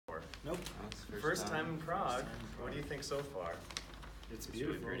Nope. First time in Prague. What do you think so far? It's really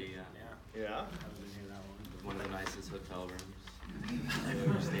beautiful. pretty, yeah. Yeah? I've been here that long. One of the nicest hotel rooms I've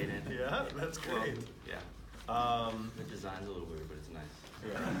ever stayed in. Yeah, that's great. Yeah. The design's a little weird, but it's nice.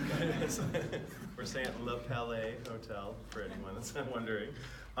 Yeah. We're staying at Le Palais Hotel, for anyone that's wondering.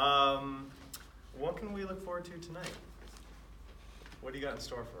 What can we look forward to tonight? What do you got in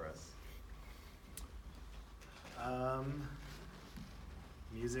store for us?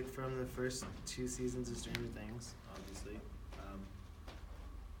 Music from the first 2 seasons of Stranger Things, obviously.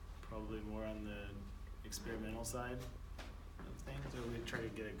 Probably more on the experimental side of things, or we try to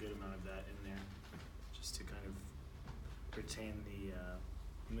get a good amount of that in there, just to kind of retain the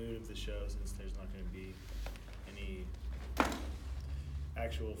mood of the show, since there's not going to be any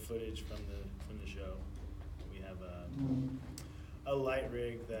actual footage from the show. We have a light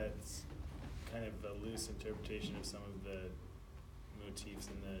rig that's kind of a loose interpretation of some of the motifs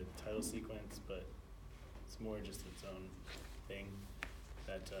in the title sequence, but it's more just its own thing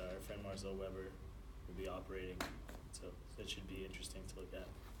that our friend Marcel Weber will be operating. So that should be interesting to look at.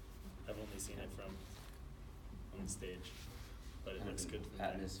 I've only seen it from on the stage, but it looks good.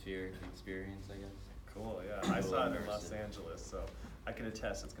 Atmospheric experience, I guess. Cool, yeah. I saw it in Los Angeles, so I can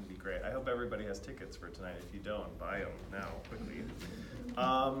attest it's going to be great. I hope everybody has tickets for tonight. If you don't, buy them now, quickly.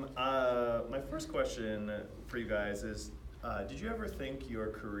 My first question for you guys is, did you ever think your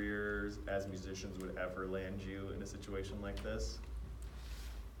careers as musicians would ever land you in a situation like this?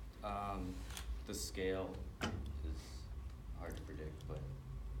 The scale is hard to predict, but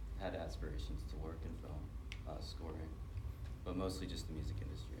had aspirations to work in film, scoring, but mostly just the music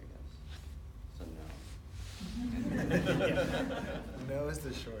industry, I guess. So no. No is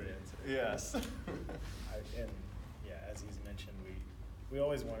the short answer. Yes. And yeah, as he's mentioned, we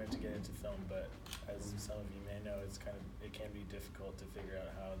always wanted to get into film, but as some of you may know, it can be difficult to figure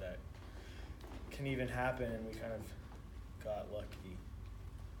out how that can even happen, and we kind of got lucky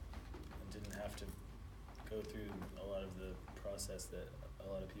and didn't have to go through a lot of the process that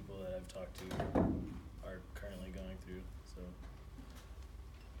a lot of people that I've talked to are currently going through. So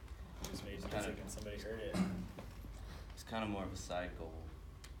we just made music and somebody heard it. It's kind of more of a side goal.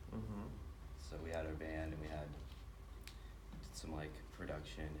 Mm-hmm. So we had our band, and we had some like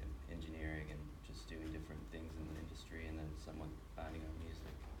production and engineering and just doing different things in the industry, and then someone finding our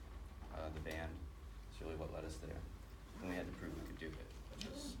music. The band is really what led us there, and we had to prove we could do it, which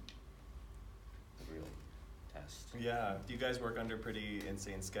was the real test. Yeah. Do you guys work under pretty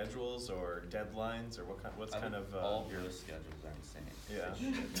insane schedules or deadlines, or what's kind of all your those schedules are insane. Yeah.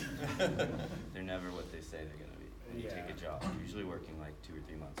 They're never what they say they're gonna be. When you take a job, you're usually working like 2 or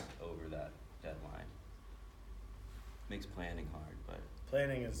 3 months over that deadline. Makes planning hard, but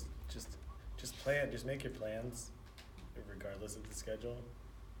Planning is just plan. Just make your plans, regardless of the schedule,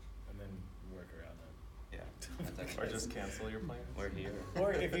 and then work around them. yeah, that's actually or just cancel your plans? we're here.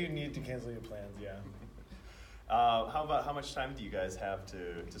 Or if you need to cancel your plans, yeah. How much time do you guys have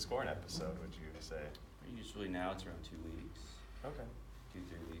to score an episode, would you say? Usually now it's around 2 weeks, Okay.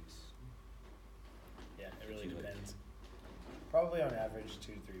 2-3 weeks. Yeah, it really 2 weeks. depends. Probably on average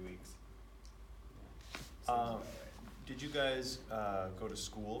 2 to 3 weeks. Seems about right. Did you guys go to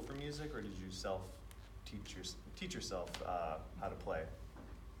school for music, or did you teach yourself how to play?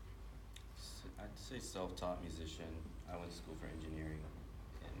 I'd say self-taught musician. I went to school for engineering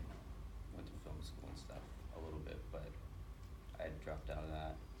and went to film school and stuff a little bit, but I dropped out of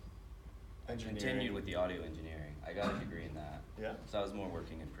that. I continued with the audio engineering. I got a degree in that. Yeah. So I was more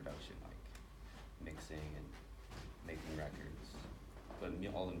working in production, like mixing and making records, but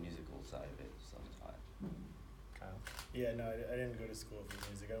all the musical side of it, self-taught. Kyle? Yeah, no, I didn't go to school for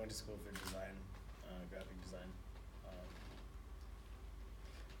music. I went to school for design, graphic design.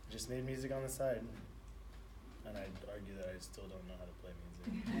 Just made music on the side, and I'd argue that I still don't know how to play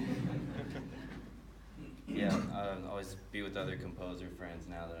music. Yeah, I always be with other composer friends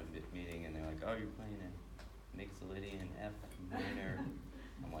now that I'm meeting, and they're like, "Oh, you're playing a Mixolydian F minor."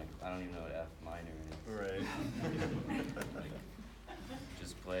 I'm like, I don't even know what F minor is. Right. Like,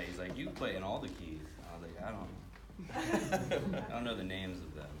 just play. He's like, you play in all the keys. I was like, I don't know. I don't know the names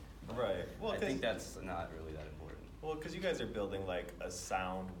of them. Right. Well, I think that's not really that important. Well, because you guys are building like a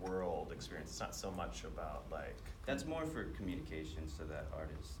sound world experience. It's not so much about like. That's more for communication, so that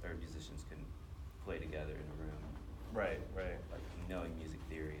artists or musicians can play together in a room. Right. Right. Like knowing music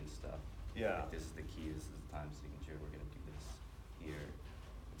theory and stuff. Yeah. Like, this is the key. This is the time signature. We're gonna do this here.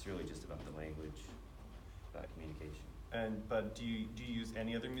 It's really just about the language, about communication. But do you use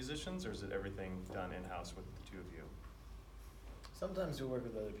any other musicians, or is it everything done in-house with the two of you? Sometimes we work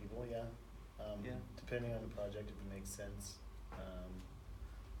with other people, yeah. Yeah. Depending on the project, if it makes sense.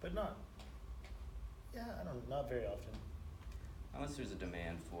 but not. Yeah, not very often. Unless there's a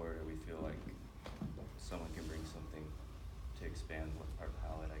demand for it, or we feel like someone can bring something to expand our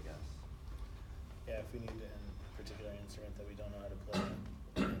palette, I guess. Yeah, if we need a particular instrument that we don't know how to play,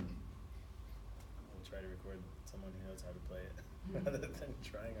 we'll try to record someone who knows how to play it rather than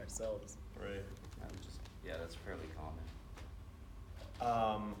trying ourselves. Right. Yeah, that's fairly common.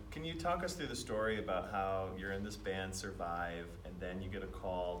 Can you talk us through the story about how you're in this band, Survive, and then you get a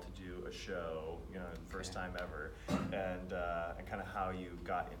call to do a show, first time ever, and kind of how you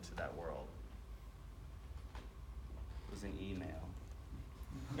got into that world? It was an email.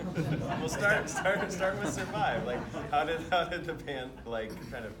 Well, start with Survive. Like, how did the band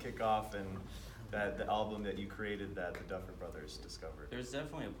kind of kick off, and the album that you created that the Duffer Brothers discovered? There's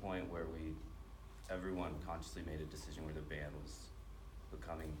definitely a point where everyone consciously made a decision where the band was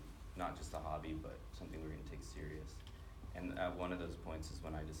becoming not just a hobby, but something we were going to take serious. And at one of those points is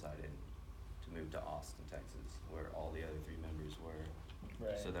when I decided to move to Austin, Texas, where all the other three members were,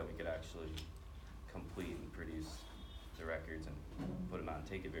 Right. so that we could actually complete and produce the records and put them out and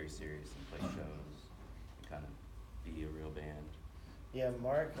take it very serious and play shows and kind of be a real band. Yeah,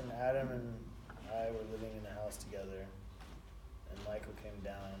 Mark and Adam and I were living in a house together, and Michael came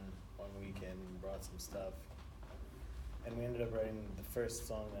down one weekend and brought some stuff. And we ended up writing the first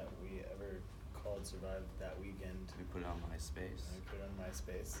song that we ever called Survive that weekend. We put it on MySpace. And we put it on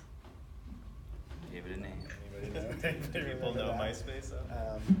MySpace. Gave it a name. Anybody know? People know MySpace, though?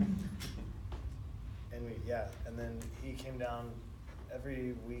 And then he came down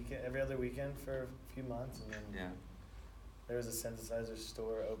every other weekend for a few months, and then there was a synthesizer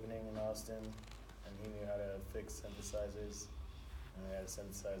store opening in Austin, and he knew how to fix synthesizers, and we had a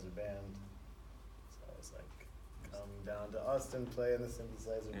synthesizer band. So I was like, come down to Austin, play in the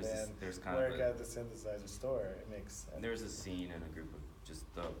synthesizer band, work at the synthesizer store. It makes sense. There's a scene and a group of just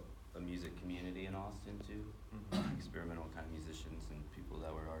the music community in Austin too, experimental kind of musicians and people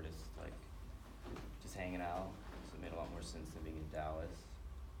that were artists, like just hanging out. So it made a lot more sense than being in Dallas.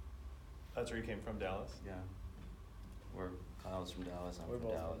 That's where you came from, Dallas? Yeah. Kyle's from Dallas, I'm We're from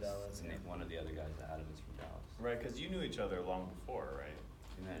both Dallas. from Dallas, And yeah. one of the other guys, Adam, is from Dallas. Right, because you knew each other long before, right?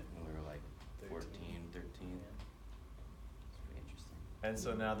 We met when we were like 14, 13. Yeah. It's pretty interesting. And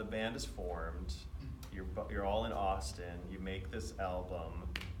so now the band is formed. You're all in Austin. You make this album,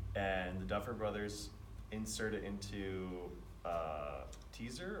 and the Duffer Brothers insert it into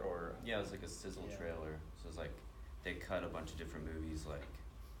teaser, or? Yeah, it was like a sizzle Yeah. trailer. So it was like they cut a bunch of different movies, like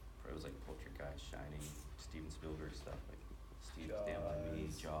it was like Poltergeist, Shining, Steven Spielberg stuff, like Steve Stand By Me,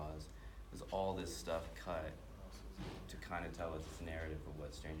 Jaws. There's all this stuff cut to kind of tell us this narrative of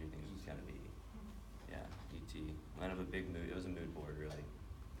what Stranger Things was gonna be. Yeah, E.T. Kind of a big mood. It was a mood board, really.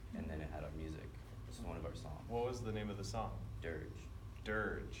 And then it had our music. This is one of our songs. What was the name of the song? Dirge.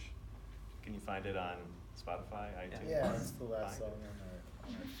 Dirge. Can you find it on Spotify, iTunes? Yeah, it's the last Find song it.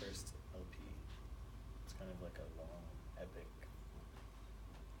 on our first LP. It's kind of like a long, epic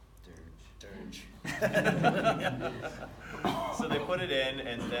dirge. So they put it in,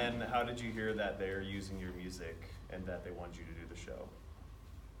 and then how did you hear that they're using your music and that they want you to do the show?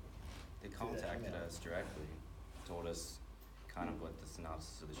 They contacted us directly, told us kind of what the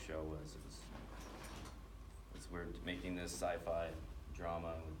synopsis of the show was. We're making this sci-fi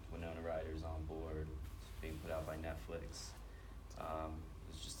drama with Winona Ryder's on board. It's being put out by Netflix.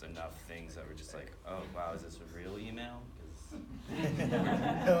 There's just enough things that were just like, oh wow, is this a real email?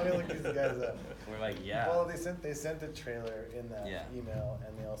 Let me look these guys up. We're like, yeah. Well, they sent the trailer in that email,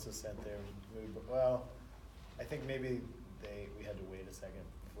 and they also sent their mood. Well, I think maybe we had to wait a second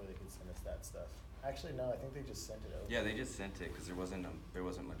before they could send us that stuff. Actually, no, I think they just sent it over. Yeah, they just sent it because there wasn't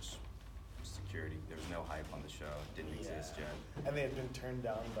much security. There was no hype on the show. It didn't exist yet. And they had been turned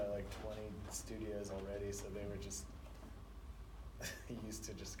down by like 20 studios already, so they were just used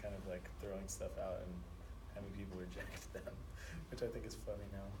to just kind of like throwing stuff out and having people reject them, which I think is funny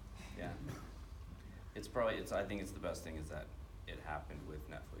now. Yeah. I think it's the best thing is that it happened with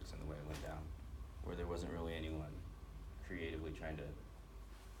Netflix and the way it went down, where there wasn't really anyone creatively trying to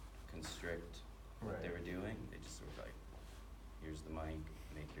constrict what they were doing. They just were like, here's the mic,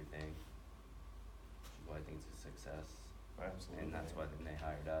 make your thing. Which is why I think it's a success. Absolutely. And that's why then they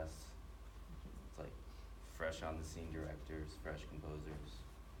hired us. It's like fresh on the scene directors, fresh composers.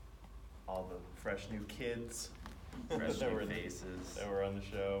 All the fresh new kids. Fresh new faces. That were on the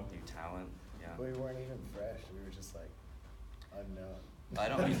show. New talent, yeah. We weren't even fresh. We were just like unknown. I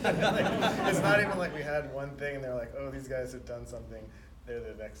don't mean it's not even like we had one thing and they're like, oh, these guys have done something. They're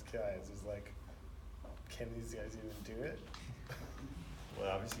the next guys. It's like, can these guys even do it? Well,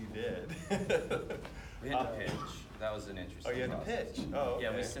 obviously you did. We had to pitch. That was an interesting Oh, you had to process. pitch? Oh, okay.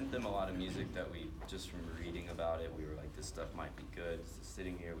 Yeah, we sent them a lot of music that we, just from reading about it, we were like, this stuff might be good. So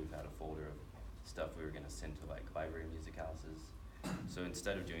sitting here, we've had a folder of stuff we were gonna send to like library music houses. So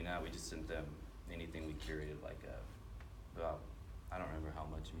instead of doing that, we just sent them anything we curated, like about, I don't remember how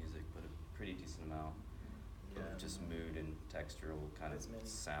much music, but a pretty decent amount. Yeah. Just mood and textural kind of As many.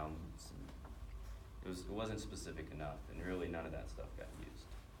 sounds. And it wasn't specific enough, and really none of that stuff got used.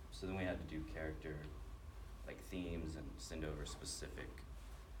 So then we had to do character, like themes, and send over specific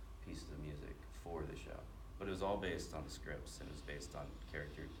pieces of music for the show. But it was all based on the scripts, and it was based on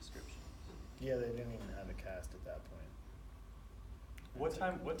character descriptions. Yeah, they didn't even have a cast at that point. What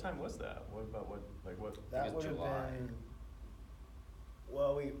time was that? That it was would have July. been.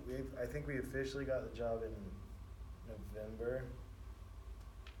 Well, I think we officially got the job in November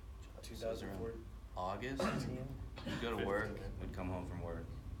So it was around 2014. August. We'd go to work, we'd come home from work,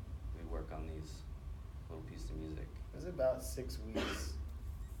 we'd work on these little pieces of music. It was about 6 weeks.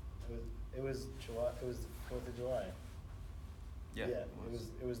 It was July. It was the 4th of July. Yeah, It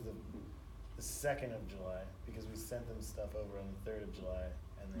was the 2nd of July, because we sent them stuff over on the 3rd of July,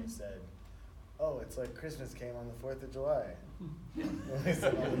 and they said, "Oh, it's like Christmas came on the 4th of July." When we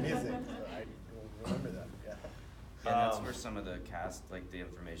sent all the music, so I remember that. Yeah. Yeah, and that's where some of the cast, like the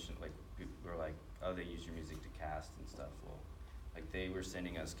information, like people were like, oh, they use your music to cast and stuff. Well, like they were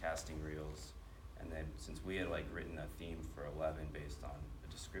sending us casting reels, and then since we had like written a theme for 11 based on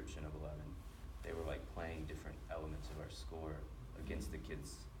a description of 11, they were like playing different elements of our score against the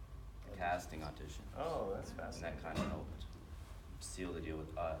kids' casting audition. Oh, that's And fascinating. that kind of helped seal the deal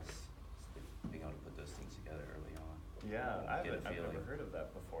with us, being able to put those things together early on. Yeah, I've Get a never feeling. heard of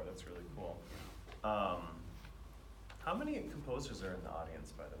that before. That's really cool. How many composers are in the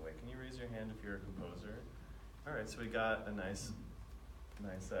audience, by the way? Can you raise your hand if you're a composer? All right, so we got a nice,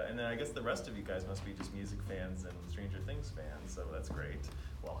 and then I guess the rest of you guys must be just music fans and Stranger Things fans, so that's great.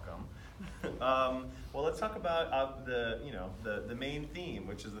 Welcome. Well, let's talk about the main theme,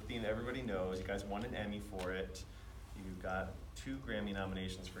 which is the theme that everybody knows. You guys won an Emmy for it. You've got 2 Grammy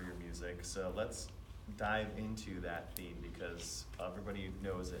nominations for your music, so let's dive into that theme because everybody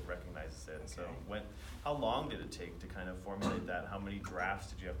knows it, recognizes it. So how long did it take to kind of formulate that? How many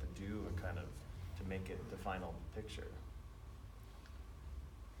drafts did you have to do and kind of to make it the final picture?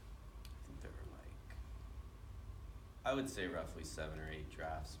 I think there were like, I would say roughly 7 or 8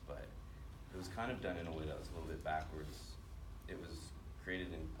 drafts, but it was kind of done in a way that was a little bit backwards. It was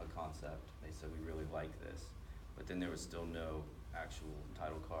created in a concept. They said, we really like this, but then there was still no actual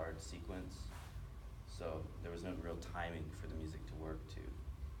title card sequence. So there was no real timing for the music to work to.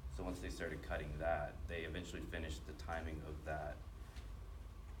 So once they started cutting that, they eventually finished the timing of that.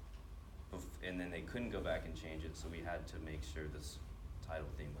 And then they couldn't go back and change it, so we had to make sure this title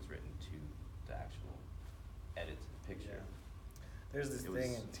theme was written to the actual edit to the picture. Yeah. There's this It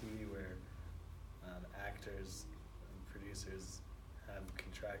thing was- in TV where actors and producers have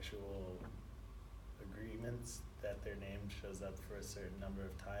contractual agreements that their name shows up for a certain number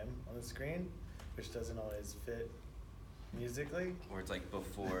of time on the screen, which doesn't always fit musically. Or it's like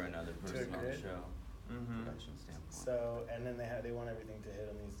before another person on the grid. show, Mm-hmm. production standpoint. So, and then they want everything to hit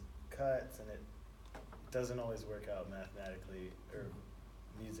on these cuts, and it doesn't always work out mathematically or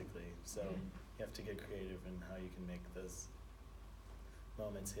musically. So you have to get creative in how you can make those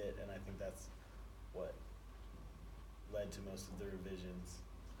moments hit, and I think that's what led to most of the revisions.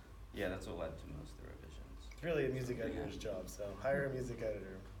 Yeah, that's what led to most of the revisions. It's really a music editor's job, so hire a music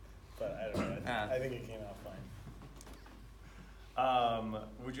editor. But I don't know, I think it came out fine.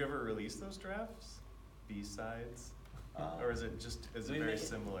 Would you ever release those drafts? B-sides? Or is it we very made-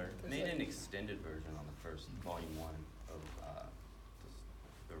 similar? Made an extended version on the first volume 1 of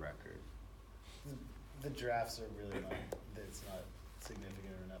the record. The drafts are really not, it's not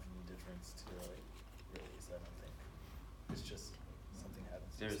significant enough of a difference to really release, I don't think. It's just something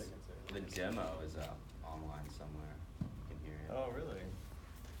happens 2 There's seconds the later. demo is out online somewhere. You can hear it. Oh, really?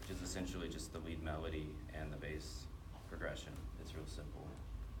 Which is essentially just the lead melody and the bass progression. It's real simple.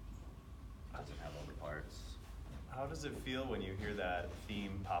 Doesn't have all the parts. How does it feel when you hear that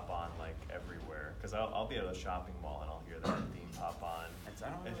theme pop on like everywhere? Because I'll be at a shopping mall and I'll hear that theme pop on. I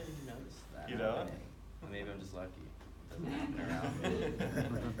don't really notice that. You don't? Well, maybe I'm just lucky. It doesn't happen around me.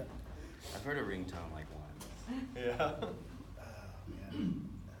 I've heard a ringtone like once. Yeah. Oh, man.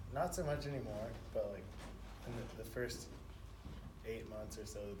 Not so much anymore, but like in the first 8 months or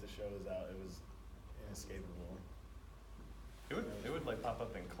so that the show was out, it was inescapable. It would like pop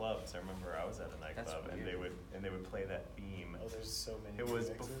up in clubs. I remember I was at a nightclub and they would play that theme. Oh, there's so many. It was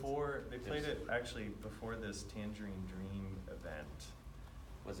remixes. before they played it actually before this Tangerine Dream event.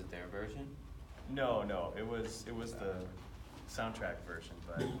 Was it their version? No, it was the soundtrack version,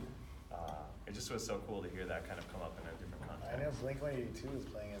 but it just was so cool to hear that kind of come up in a different context. I know Blink-182 was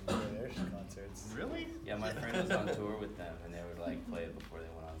playing at their concerts. Really? Yeah, my friend was on tour with them, and they would like play it before they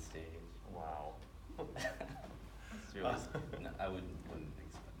went on stage. Wow. It's really, no, I wouldn't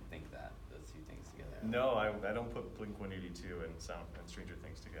think that those two things together. No, I don't put Blink-182 and Stranger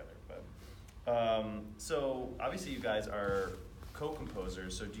Things together, but so obviously you guys are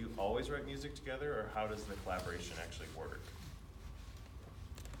co-composers. So do you always write music together, or how does the collaboration actually work?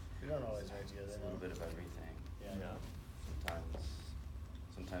 We don't always write together. It's a little bit of everything. Yeah.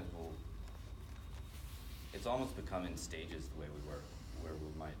 Sometimes we'll. It's almost become in stages the way we work, where we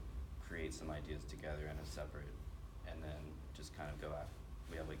might create some ideas together in a separate, and then just kind of go after.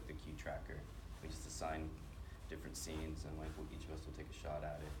 We have like the key tracker. We just assign different scenes, and like each of us will take a shot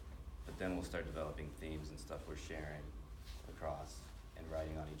at it. But then we'll start developing themes and stuff we're sharing across, and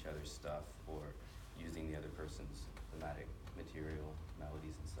writing on each other's stuff, or using the other person's thematic material,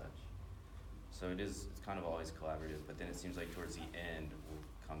 melodies and such. So it's kind of always collaborative, but then it seems like towards the end we'll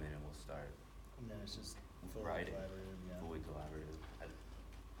come in and we'll start And then it's just fully writing, collaborative. Yeah. fully collaborative.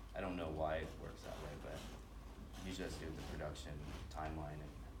 I don't know why it works that way, but usually that's due to the production timeline,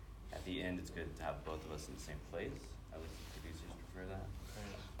 and at the end it's good to have both of us in the same place. At least the producers prefer that,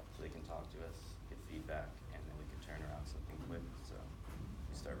 so they can talk to us, get feedback, and then we can turn around something quick. So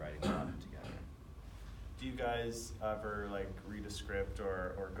we start writing on it together. Do you guys ever like read a script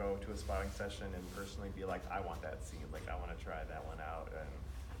or go to a spotting session and personally be like, I want that scene, like I want to try that one out, and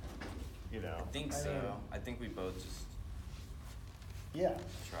you know? I think so. I think we both just Yeah.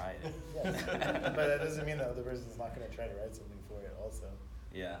 try it. Yes. But that doesn't mean the other person's not going to try to write something for it also.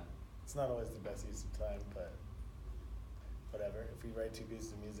 Yeah. It's not always the best use of time, but whatever. If we write two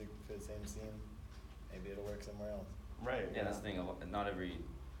pieces of music for the same scene, maybe it'll work somewhere else. Right. Yeah, that's the thing.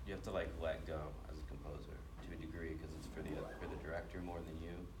 You have to like let go as a composer to a degree, because it's for the director more than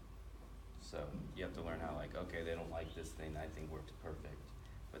you. So you have to learn how, like, okay, they don't like this thing I think works perfect,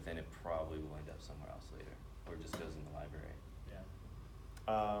 but then it probably will end up somewhere else later, or it just goes in the library. Yeah.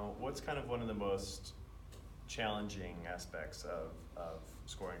 What's kind of one of the most challenging aspects of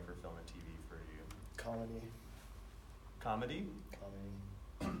scoring for film and TV for you? Comedy. Comedy?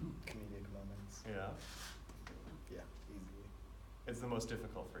 Comedic moments. Yeah. Yeah, easily. It's the most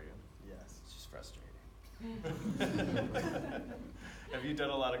difficult for you. Yes. It's just frustrating. Have you done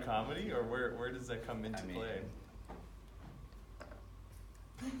a lot of comedy, or where does that come into play?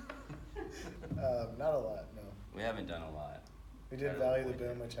 Not a lot, no. We haven't done a lot. We did Right Valley of at the the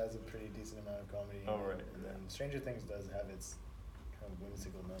Boom, point. which has a pretty decent amount of comedy. Oh, in it, right. And then Stranger Things does have its kind of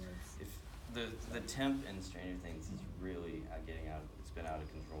whimsical moments. If the temp in Stranger Things is really getting out. It's been out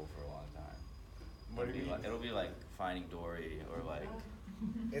of control for a long time. What do you mean? It'll be like Finding Dory, or like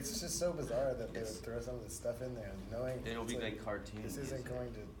It's just so bizarre that they would It's- throw some of this stuff in there, knowing it'll it's be like cartoon this isn't music.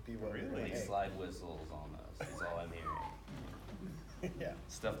 going to be what Really? we Like make. slide whistles almost is all I'm hearing. Yeah.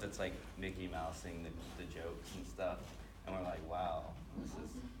 Stuff that's like Mickey Mousing the jokes and stuff, and we're like, wow, this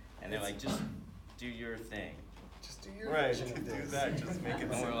is. And they're like, just do your thing, Just do your Right, version of do this. that, just make it and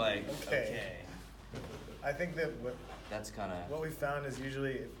we're simple. like, Okay. okay, I think that that's kind of. what we found is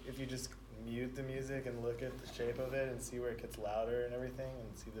usually if you just mute the music and look at the shape of it and see where it gets louder and everything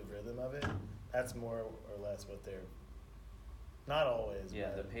and see the rhythm of it, that's more or less what they're. Not always. Yeah,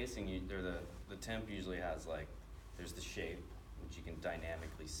 the but pacing, or the temp usually has like, there's the shape, which you can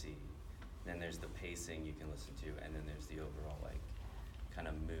dynamically see. Then there's the pacing you can listen to, and then there's the overall like kind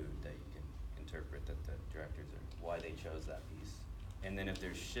of mood that you can interpret that the directors are, why they chose that piece. And then if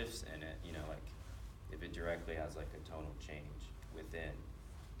there's shifts in it, you know, like if it directly has like a tonal change within,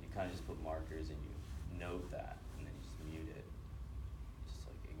 you kind of just put markers and you note that, and then you just mute it. Just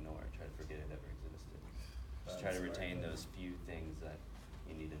like ignore it, try to forget it ever existed. Just try to That's retain smart. those few things that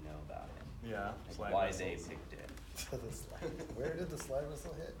you need to know about it. Yeah. Like slide why they whistles. picked it. the slide, where did the slide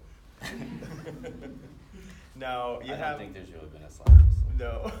whistle hit? Now you I have. don't think there's really been a slide whistle.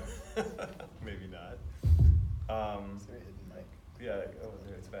 No. Maybe not. Is there a hidden mic? Yeah. Oh,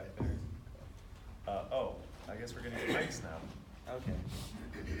 there, it's back there. Oh, I guess we're gonna get mics now. Okay.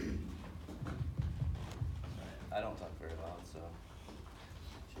 I don't talk very loud, so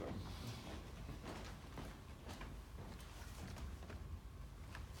sure.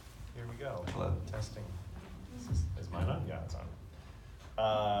 Here we go. Hello. Testing. Is mine on? Yeah, it's on.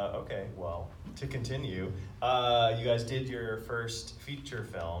 Okay, well, to continue, you guys did your first feature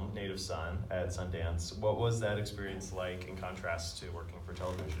film, Native Son, at Sundance. What was that experience like in contrast to working for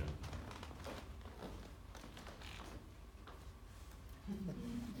television?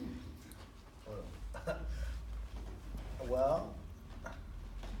 Well,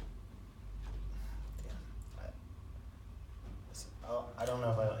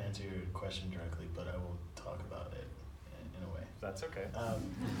 question directly, but I will talk about it in a way. That's okay.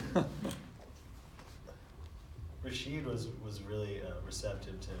 Rashid was really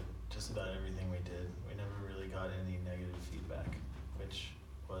receptive to just about everything we did. We never really got any negative feedback, which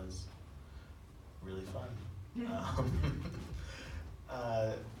was really fun.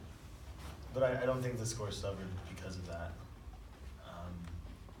 But I don't think the score suffered because of that.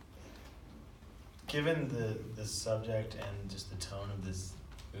 Given the subject and just the tone of this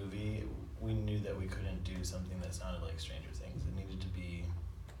movie, we knew that we couldn't do something that sounded like Stranger Things. It needed to be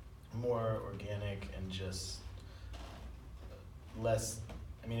more organic and just less,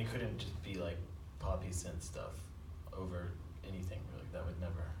 I mean, it couldn't just be like poppy synth stuff over anything really. That would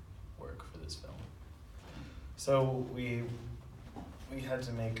never work for this film. So we had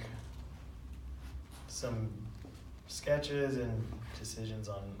to make some sketches and decisions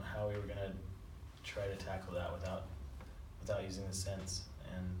on how we were gonna try to tackle that without using the synths,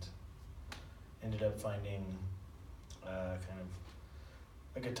 and ended up finding kind of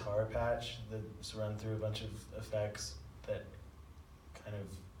a guitar patch that's run through a bunch of effects that kind of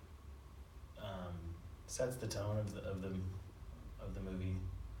sets the tone of the movie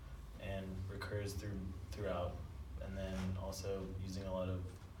and recurs throughout, and then also using a lot of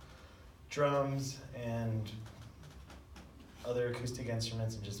drums and other acoustic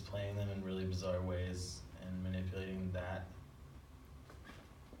instruments and just playing them in really bizarre ways and manipulating that.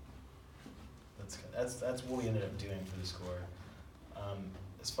 That's what we ended up doing for the score.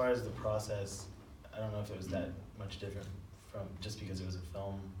 As far as the process, I don't know if it was that much different from just because it was a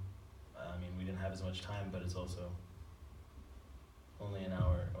film. I mean, we didn't have as much time, but it's also only an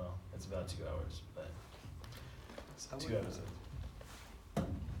hour. Well, it's about 2 hours, but it's 2 episodes.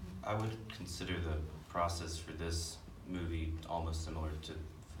 I would consider the process for this movie almost similar to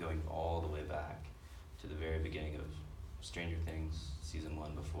going all the way back to the very beginning of Stranger Things season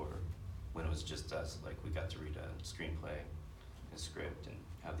 1, before, when it was just us. Like, we got to read a screenplay, a script, and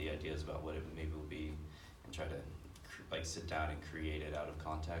have the ideas about what it maybe will be, and try to like sit down and create it out of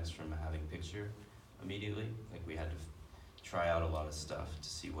context from having picture immediately. Like, we had to try out a lot of stuff to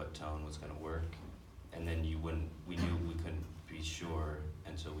see what tone was going to work, and then we knew we couldn't be sure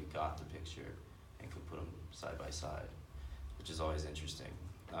until we got the picture and could put them side by side, which is always interesting.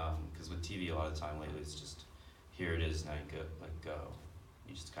 Because with TV, a lot of the time lately, it's just, here it is, now you go.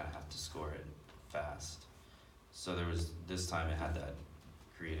 You just kind of have to score it fast. So this time it had that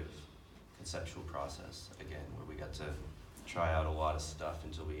creative, conceptual process again, where we got to try out a lot of stuff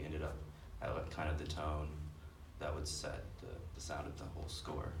until we ended up at kind of the tone that would set the sound of the whole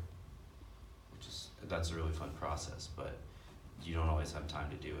score. That's a really fun process, but you don't always have time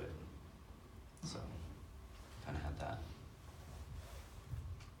to do it. So, kind of had that.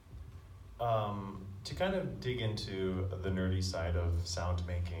 To kind of dig into the nerdy side of sound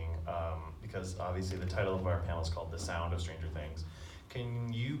making, because obviously the title of our panel is called The Sound of Stranger Things,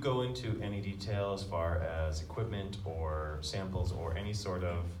 can you go into any detail as far as equipment or samples or any sort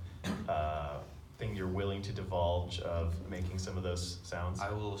of thing you're willing to divulge of making some of those sounds? I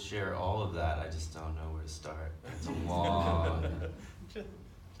will share all of that, I just don't know where to start. It's a long...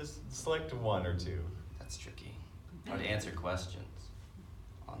 just select one or two. That's tricky. Or to answer questions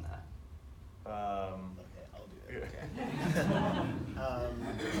on that. Okay, I'll do it. Okay.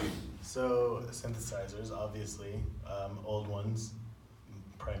 So synthesizers, obviously, old ones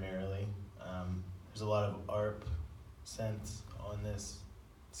primarily. There's a lot of ARP synths on this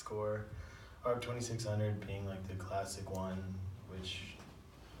score. ARP 2600 being like the classic one, which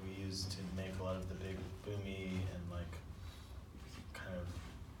we use to make a lot of the big boomy and like kind of,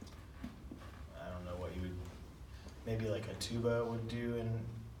 I don't know what you would, maybe like a tuba would do in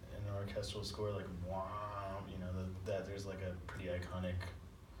an orchestral score, like wah, you know, that there's like a pretty iconic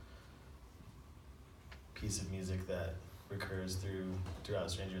piece of music that recurs throughout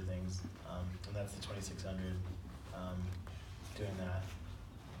Stranger Things, and that's the 2600 doing that.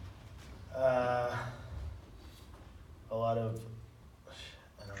 A lot of,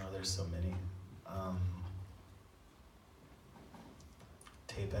 I don't know, there's so many.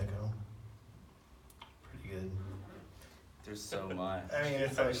 Tape echo, pretty good. There's so much. I mean,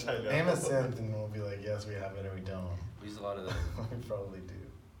 it's like, name a synth and we'll be like, yes, we have it, or we don't. We use a lot of the, We probably do.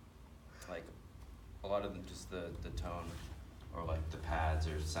 like, a lot of just the tone, or like the pads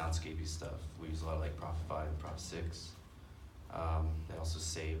or soundscapey stuff. We use a lot of like Prop 5 and Prop 6. They also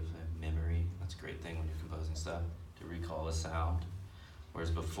save memory. That's a great thing when you're composing stuff, to recall a sound.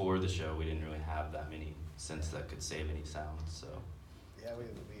 Whereas before the show, we didn't really have that many synths that could save any sounds, so. Yeah, we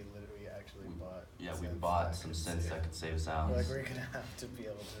literally actually bought. Yeah, we synths bought that some could synths save- that could save sounds. Like, we're gonna have to be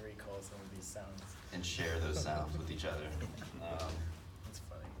able to recall some of these sounds. And share those sounds with each other. That's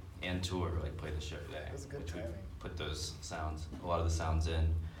funny. and tour, like play the show day. That's good which we timing. put those sounds, a lot of the sounds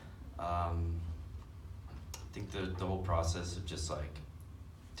in. I think the whole process of just like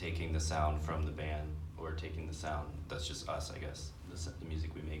taking the sound from the band, or taking the sound that's just us, I guess, the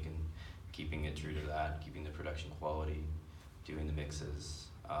music we make, and keeping it true to that, keeping the production quality, doing the mixes.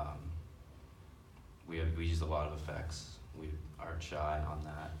 We use a lot of effects. We aren't shy on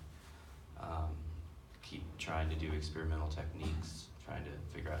that. Keep trying to do experimental techniques, trying to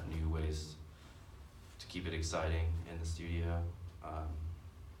figure out new ways to keep it exciting in the studio,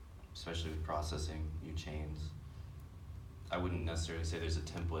 especially with processing new chains. I wouldn't necessarily say there's a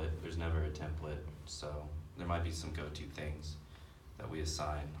template. There's never a template, so there might be some go-to things that we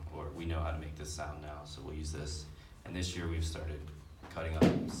assign, or we know how to make this sound now, so we'll use this. And this year we've started cutting up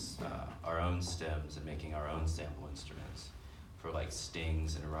our own stems and making our own sample instruments for like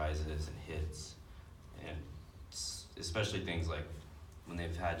stings and rises and hits, and especially things like when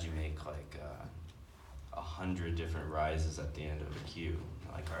they've had you make like 100 different rises at the end of a cue.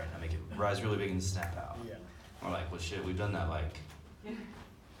 Like, all right, now make it rise really big and snap out. Yeah. We're like, well, shit, we've done that like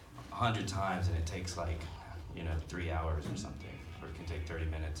 100 times, and it takes like, 3 hours or something, or it can take 30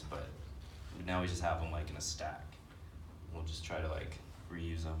 minutes, but now we just have them like in a stack. We'll just try to like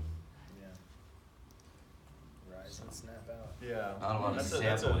reuse them. Yeah. Rise and snap out. Yeah, Not a lot of that's a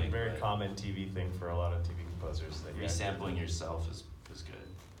sampling, very but- common TV thing for a lot of TV composers. That you Resampling yourself is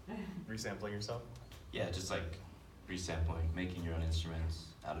good. Resampling yourself? Yeah, just like resampling, making your own instruments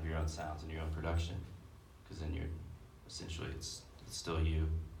out of your own sounds and your own production, because then you're essentially it's still you.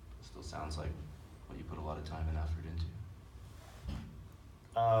 It still sounds like what you put a lot of time and effort into.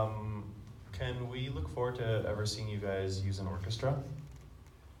 Can we look forward to ever seeing you guys use an orchestra?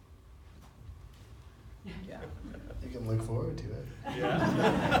 Yeah. You can look forward to it.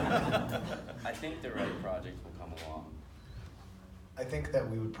 Yeah. I think the right project will come along. I think that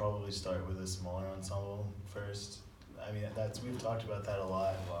we would probably start with a smaller ensemble first. I mean, we've talked about that a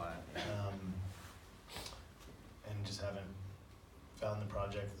lot. And just haven't found the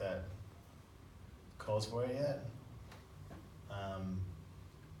project that calls for it yet.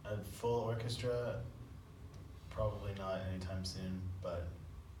 A full orchestra, probably not anytime soon, but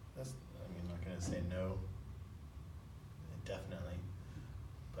I'm not gonna say no, definitely.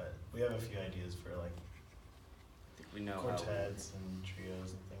 But we have a few ideas for like I think we know quartets and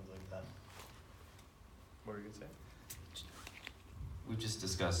trios and things like that. What were you gonna say? We've just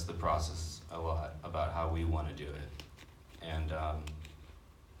discussed the process a lot about how we want to do it, and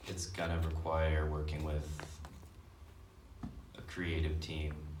it's gonna require working with a creative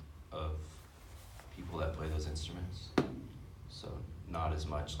team of people that play those instruments. So not as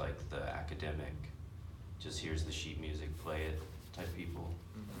much like the academic, just here's the sheet music, play it type people.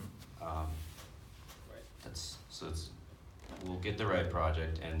 Mm-hmm. We'll get the right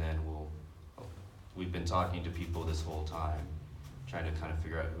project, and then we've been talking to people this whole time, trying to kind of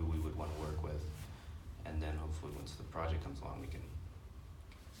figure out who we would want to work with, and then hopefully once the project comes along, we can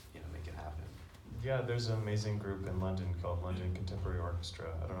make it happen. Yeah, there's an amazing group in London called London Contemporary Orchestra.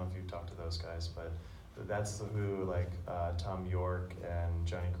 I don't know if you've talked to those guys, but that's who Tom York and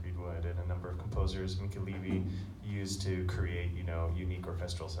Johnny Creedwood and a number of composers, Mika Levy, used to create unique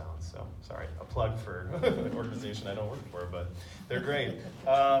orchestral sounds. So sorry, a plug for an organization I don't work for, but they're great.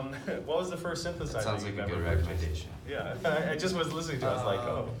 What was the first synthesizer? That sounds like you've a ever good purchased? recommendation. Yeah, I just was listening to it. I was like,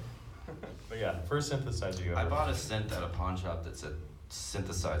 oh. But yeah, first synthesizer you ever I bought a synth at a pawn shop that said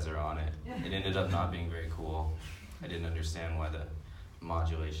synthesizer on it. It ended up not being very cool. I didn't understand why the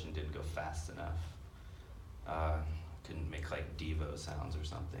modulation didn't go fast enough. Couldn't make like Devo sounds or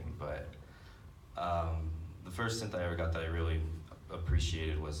something, but the first synth I ever got that I really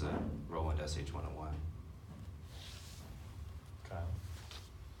appreciated was a Roland SH-101. Kyle.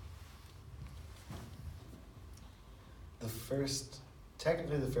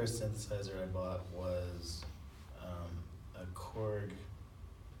 Technically the first synthesizer I bought was a Korg,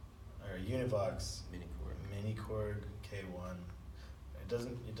 or a Univox Mini Korg K1. It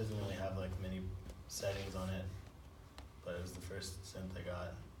doesn't really have like many settings on it, but it was the first synth I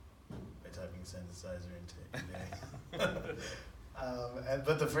got by typing synthesizer into eBay.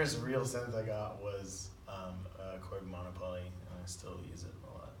 But the first real synth I got was a Korg Monopoly, and I still use it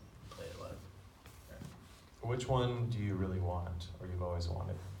a lot, play it live. Which one do you really want, or you've always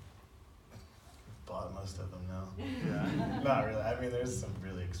wanted? Bought most of them now. Yeah. Not really. I mean, there's some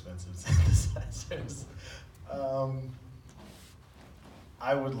really expensive synthesizers.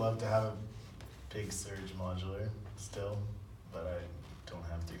 I would love to have a big Surge modular still, but I don't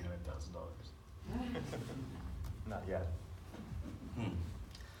have $300,000. Not yet.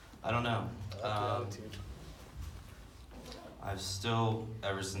 I don't know. I like the attitude. I've still,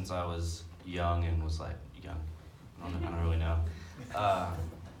 ever since I was young and was like, young, I don't really know.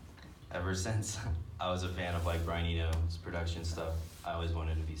 Ever since I was a fan of like Brian Eno's production stuff, I always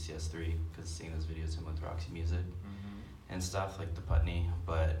wanted to be CS3 because seeing those videos of him with Roxy Music and stuff like the Putney,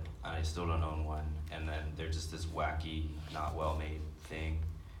 but I still don't own one. And then they're just this wacky, not well-made thing,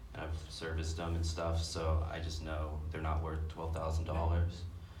 and I've serviced them and stuff, so I just know they're not worth $12,000.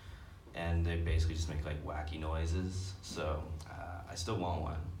 And they basically just make like wacky noises, so I still want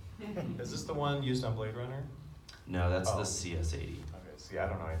one. Is this the one used on Blade Runner? No, that's Oh. the CS80. Okay, see, I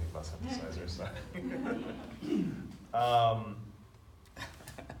don't know anything about synthesizers, so.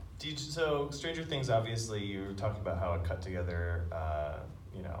 So Stranger Things, obviously, you were talking about how it cut together,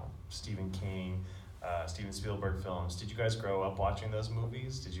 Stephen King, Steven Spielberg films. Did you guys grow up watching those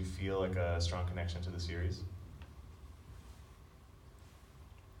movies? Did you feel like a strong connection to the series?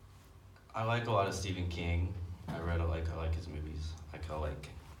 I like a lot of Stephen King. I like his movies. I kill like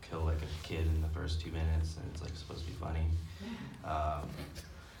a kid in the first 2 minutes, and it's like supposed to be funny.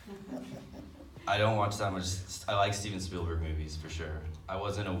 I don't watch that much. I like Steven Spielberg movies for sure. I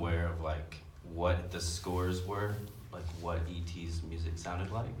wasn't aware of like what the scores were, like what E.T.'s music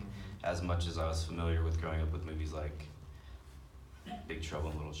sounded like, as much as I was familiar with growing up with movies like Big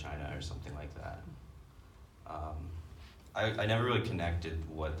Trouble in Little China or something like that. I never really connected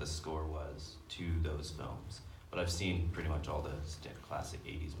what the score was to those films, but I've seen pretty much all the classic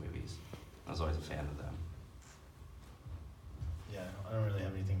 80s movies. I was always a fan of them. Yeah, I don't really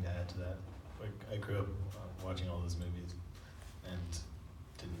have anything to add to that. Like, I grew up watching all those movies and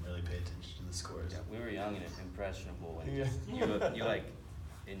didn't really pay attention to the scores. Yeah, we were young and impressionable, and Yeah. you like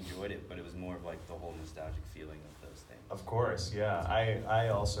enjoyed it, but it was more of like the whole nostalgic feeling of those things. Of course, yeah. I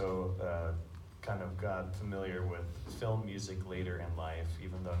also kind of got familiar with film music later in life,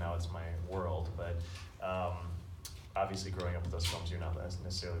 even though now it's my world. But obviously, growing up with those films, you're not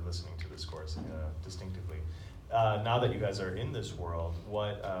necessarily listening to the scores distinctively. Now that you guys are in this world,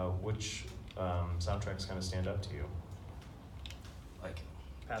 which soundtracks kind of stand up to you? Like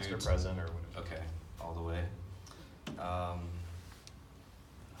Past or dudes- present, or whatever. Okay, all the way.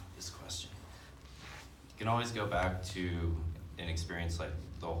 This question. You can always go back to an experience like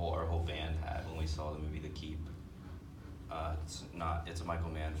our whole band had when we saw the movie The Keep. It's a Michael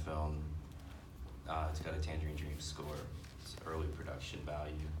Mann film. It's got a Tangerine Dream score. It's early production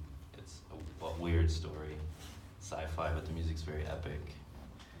value. It's a weird story, sci-fi, but the music's very epic.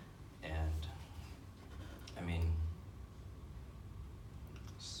 And I mean,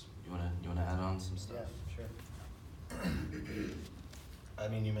 you wanna add on some stuff? Yeah, sure. I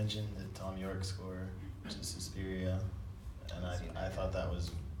mean, you mentioned the Tom York score to Suspiria, and I thought that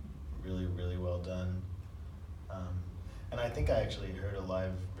was really, really well done. And I think I actually heard a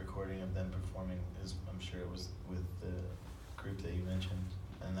live recording of them performing, I'm sure it was with the group that you mentioned,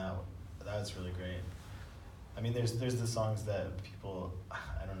 and that's really great. I mean, there's the songs that people,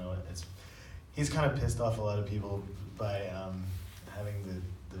 I don't know, he's kind of pissed off a lot of people by having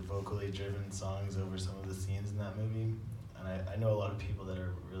the vocally driven songs over some of the scenes in that movie, and I know a lot of people that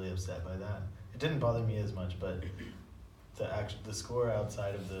are really upset by that. It didn't bother me as much, but the score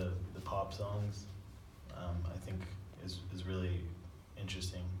outside of the pop songs, I think is really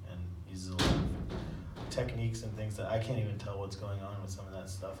interesting and uses a lot of techniques and things that I can't even tell what's going on with some of that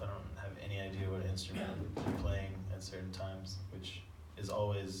stuff. I don't have any idea what instrument they're playing at certain times, which is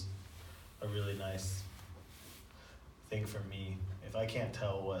always a really nice thing for me. If I can't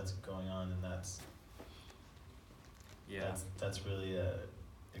tell what's going on, then that's really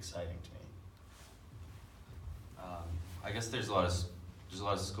exciting to me. I guess there's a lot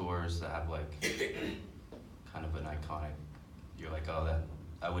of scores that have like kind of an iconic. You're like, oh, that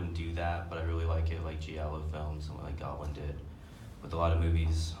I wouldn't do that, but I really like it. Like Giallo films, something like Goblin did, with a lot of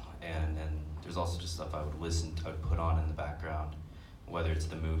movies. And there's also just stuff I would put on in the background, whether it's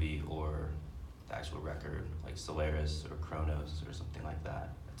the movie or the actual record, like Solaris or Kronos or something like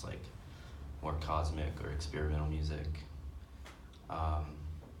that. It's like more cosmic or experimental music.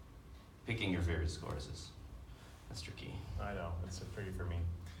 Picking your favorite scores that's tricky. I know, it's tricky for me.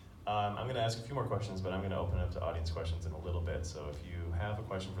 I'm going to ask a few more questions, but I'm going to open it up to audience questions in a little bit. So if you have a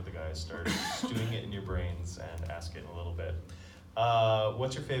question for the guys, start stewing it in your brains and ask it in a little bit.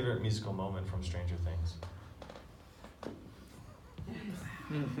 What's your favorite musical moment from Stranger Things?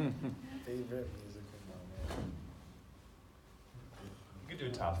 Favorite musical moment? You could do a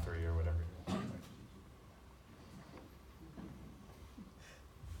top 3 or whatever.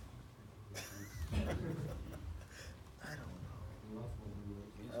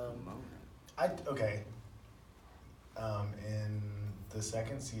 I don't know. Okay. In the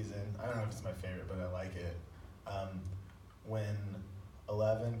second season, I don't know if it's my favorite, but I like it. when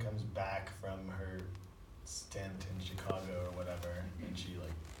 11 comes back from her stint in Chicago or whatever, and she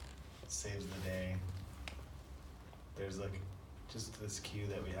like saves the day. There's like just this cue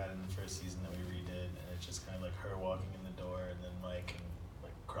that we had in the first season that we redid, and it's just kind of like her walking in the door, and then Mike and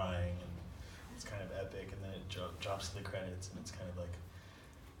like crying, and it's kind of epic, and then it drops to the credits, and it's kind of like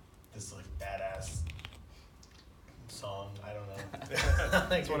this like badass song. I don't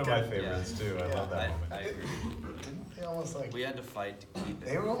know. It's one of my favorites too. I love that moment. I agree. They almost like We had to fight to keep it.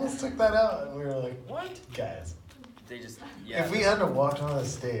 they almost took that out, and we were like, What? guys? They just, yeah. If we had to walk on the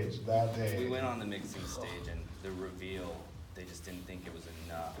stage that day, We went on the mixing stage and the reveal, they just didn't think it was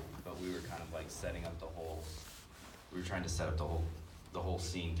enough, but we were kind of like setting up we were trying to set up the whole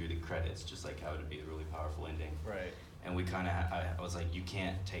scene through the credits, just like how it would be a really powerful ending. Right. And we kind of, I was like, you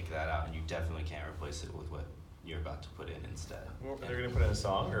can't take that out, and you definitely can't replace it with what you're about to put in instead. Well, they're gonna put in a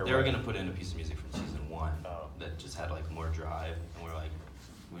song, or They were what? gonna put in a piece of music from season 1 Oh. that just had like more drive, and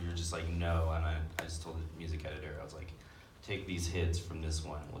we were just like, no, and I just told the music editor, I was like, take these hits from this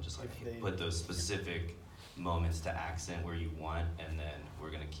one, we'll just like If they- put those specific moments to accent where you want, and then we're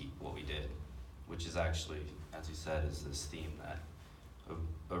gonna keep what we did, which is actually, as you said, is this theme that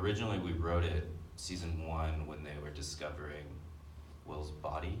originally we wrote it season 1 when they were discovering Will's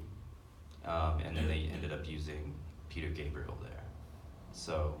body, and then they ended up using Peter Gabriel there.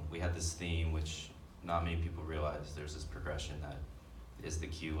 So we had this theme, which not many people realize. There's this progression that is the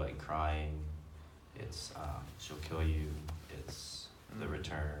cue, like crying, it's she'll kill you, it's the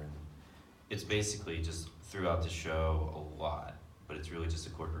return. It's basically just throughout the show a lot, but it's really just a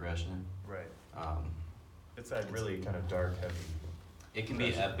chord progression. Right. It's It's that really kind of dark, heavy. It can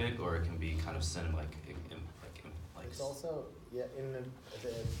be progression. epic or it can be kind of like it's also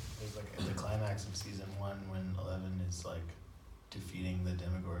there's like at the climax of season 1 when 11 is like defeating the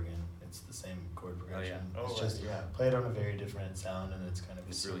Demogorgon. It's the same chord progression. Oh, It's right, just yeah. played on a very different sound, and it's kind of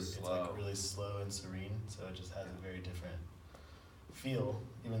It's really It's slow. like really slow and serene, so it just has a very different feel,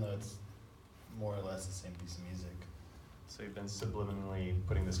 even though it's more or less the same piece of music. So you've been subliminally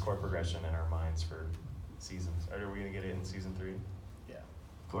putting this chord progression in our minds for seasons. Are we gonna get it in season 3? Yeah.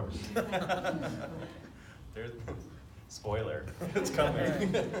 Of course. There's spoiler. It's coming.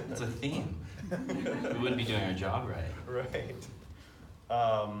 It's a theme. We wouldn't be doing our job right. Right.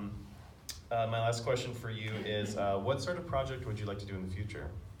 My last question for you is, what sort of project would you like to do in the future?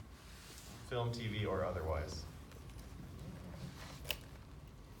 Film, TV, or otherwise?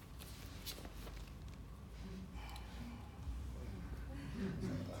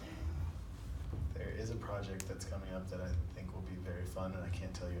 There is a project that's coming up that I think will be very fun, and I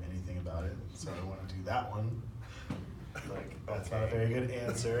can't tell you anything about it, so I want to do that one. Like, that's not a very good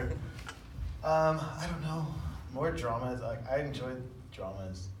answer. I don't know. More dramas. Like, I enjoyed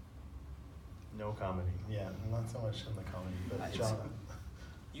dramas. No comedy. Yeah, not so much in the comedy, but It's- drama.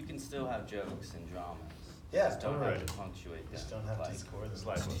 You can still have jokes and dramas. Yeah, Just don't totally. have to punctuate them. Just don't have like, to score them.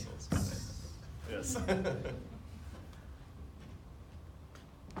 Slide whistles. Yes.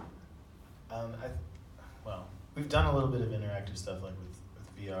 Well, we've done a little bit of interactive stuff like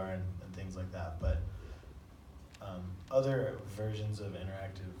with VR and things like that, but other versions of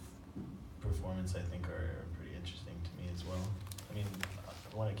interactive performance I think are pretty interesting to me as well. I mean,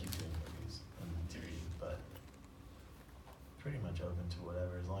 I want to keep doing movies and TV, but pretty much open to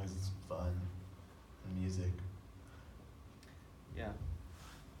whatever as long as it's fun and music. Yeah.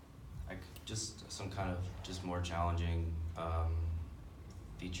 Just some kind of just more challenging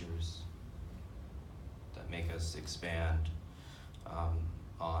features that make us expand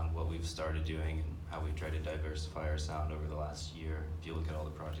on what we've started doing and how we've tried to diversify our sound over the last year. If you look at all the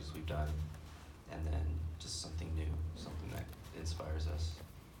projects we've done, and then just something new, something that inspires us.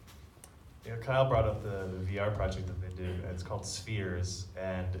 Yeah, Kyle brought up the VR project that they did. It's called Spheres,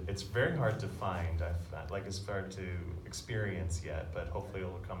 and it's very hard to find. It's hard to experience yet, but hopefully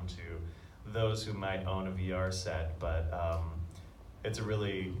it'll come to those who might own a VR set. But it's a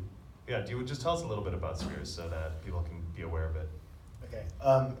really, do you just tell us a little bit about Spheres so that people can be aware of it? Okay,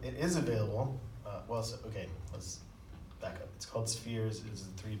 it is available. Let's back up. It's called Spheres. It's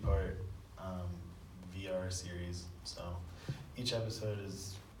a 3-part VR series. So each episode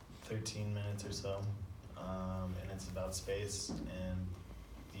is 13 minutes or so, and it's about space and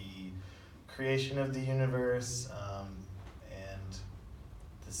the creation of the universe, and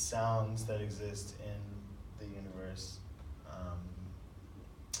the sounds that exist in the universe.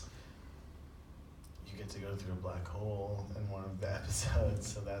 You get to go through a black hole in one of the episodes,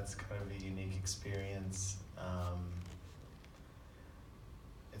 so that's kind of a unique experience.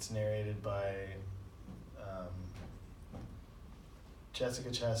 It's narrated by Jessica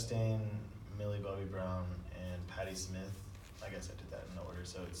Chastain, Millie Bobby Brown, and Patti Smith. I guess I did that in order.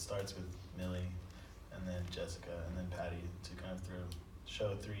 So it starts with Millie, and then Jessica, and then Patty, to kind of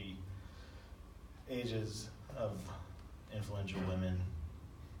show 3 ages of influential women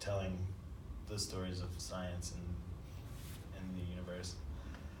telling the stories of science and the universe.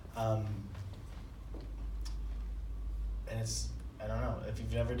 And it's, I don't know, if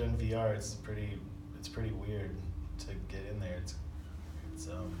you've never done VR, it's pretty weird to get in there. It's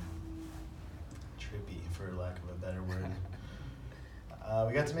trippy, for lack of a better word.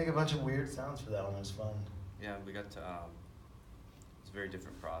 We got to make a bunch of weird sounds for that one. It was fun. Yeah, we got to, it's a very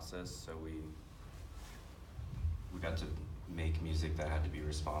different process, so we got to make music that had to be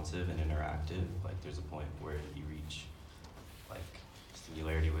responsive and interactive. Like, there's a point where you reach, like,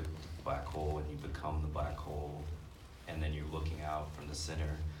 singularity with the black hole, and you become the black hole, and then you're looking out from the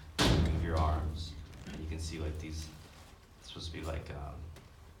center, you move your arms, and you can see, like, these, it's supposed to be like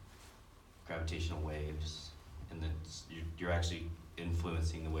gravitational waves, and then you're actually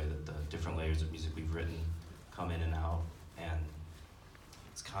influencing the way that the different layers of music we've written come in and out, and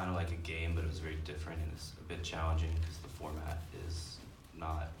it's kind of like a game, but it was very different, and it's a bit challenging because the format is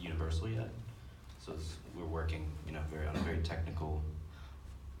not universal yet. So we're working, on a very technical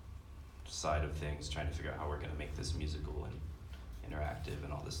side of things, trying to figure out how we're going to make this musical and interactive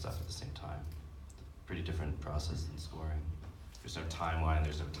and all this stuff at the same time. Pretty different process than scoring. There's no timeline,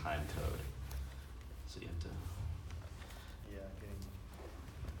 there's no time code. So you have to... Yeah,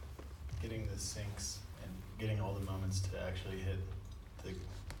 getting the syncs and getting all the moments to actually hit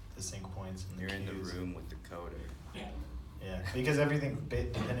the sync points. And you're in the cues. room with the coder. Yeah, because everything,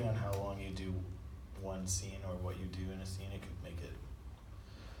 depending on how long you do one scene or what you do in a scene, it could make it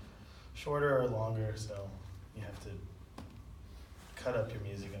shorter or longer, so you have to cut up your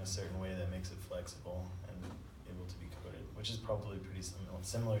music in a certain way that makes it flexible and able to be coded, which is probably pretty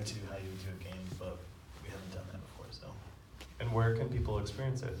similar to how you would do a game, but we haven't done that before, so. And where can people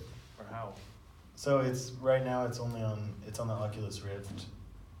experience it, or how? So right now it's on the Oculus Rift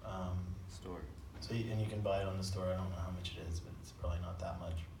Store. So and you can buy it on the store. I don't know how much it is, but it's probably not that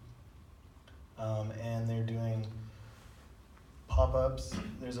much. And they're doing pop-ups.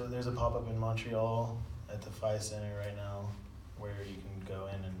 There's a pop-up in Montreal at the Phi Center right now, where you can go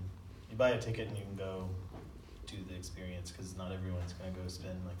in and you buy a ticket and you can go do the experience, because not everyone's gonna go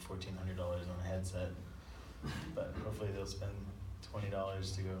spend like $1,400 on a headset, but hopefully they'll spend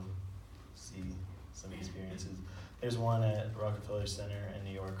 $20 to go see some experiences. There's one at Rockefeller Center in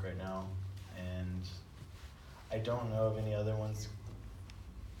New York right now, and I don't know of any other ones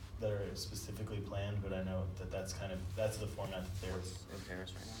that are specifically planned, but I know that that's the format that they're... What's in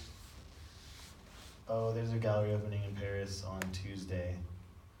Paris right now? Oh, there's a gallery opening in Paris on Tuesday.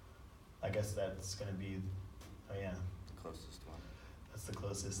 I guess that's gonna be, oh yeah, The closest one. that's the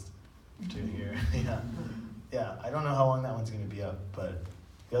closest to here. Yeah, I don't know how long that one's gonna be up, but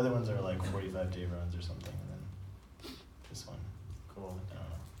the other ones are like 45-day runs or something, and then this one, Cool. I don't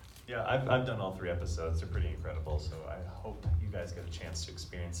know. Yeah, I've done all 3 episodes. They're pretty incredible, so I hope you guys get a chance to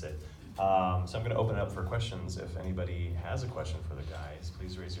experience it. So I'm going to open it up for questions. If anybody has a question for the guys,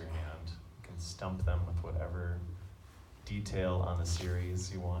 please raise your hand. You can stump them with whatever detail on the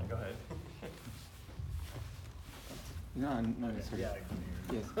series you want. Go ahead. No, sorry. Yeah, I can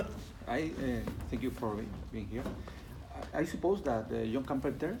hear you. Yes, I thank you for being here. I suppose that John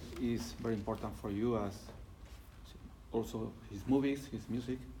Carpenter is very important for you, as also his movies, his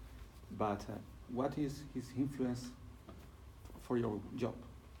music. But what is his influence for your job,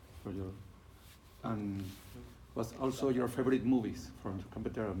 and what's also your favorite movies from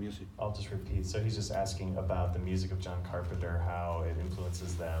Carpenter music? I'll just repeat. So he's just asking about the music of John Carpenter, how it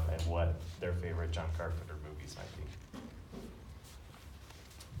influences them, and what their favorite John Carpenter movies might be.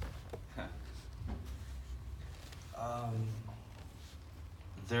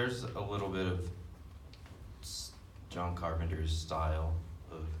 There's a little bit of John Carpenter's style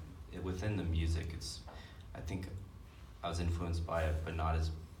of within the music. I think I was influenced by it, but not as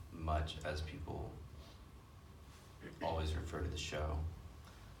much as people always refer to the show.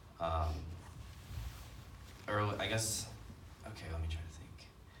 Let me try to think.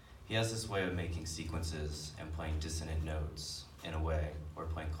 He has this way of making sequences and playing dissonant notes in a way, or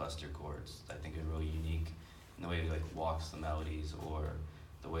playing cluster chords that I think are really unique, in the way he walks the melodies, or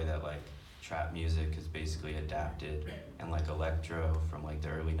the way that trap music is basically adapted, and electro from the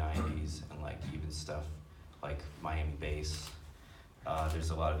early 90s, and even stuff like Miami bass.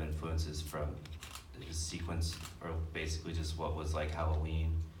 There's a lot of influences from the sequence, or basically just what was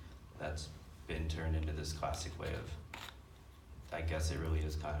Halloween, that's been turned into this classic way of, I guess it really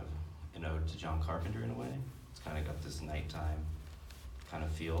is kind of an ode to John Carpenter in a way. It's kind of got this nighttime kind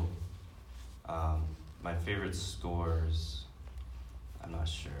of feel. My favorite scores, I'm not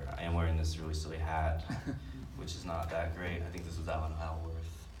sure. I am wearing this really silly hat, which is not that great. I think this was Alan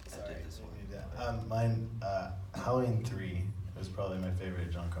Howlworth that did this one. Mine, Halloween 3 was probably my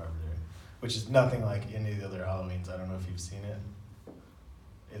favorite John Carpenter, which is nothing like any of the other Halloweens. I don't know if you've seen it.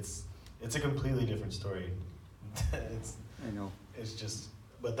 It's a completely different story. I know. It's just,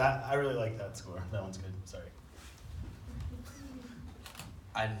 but that I really like that score. That one's good. Sorry.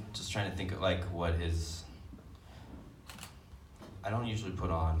 I'm just trying to think of like what his. I don't usually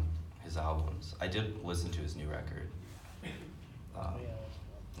put on his albums. I did listen to his new record,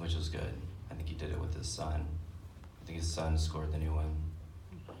 which was good. I think he did it with his son. I think his son scored the new one.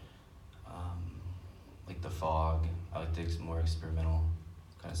 Like The Fog. I like the more experimental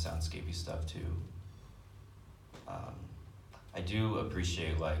kind of soundscapey stuff too. I do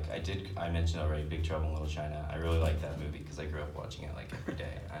appreciate, like, I mentioned already Big Trouble in Little China. I really like that movie because I grew up watching it like every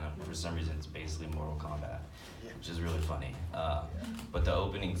day. I know for some reason it's basically Mortal Kombat, which is really funny. But the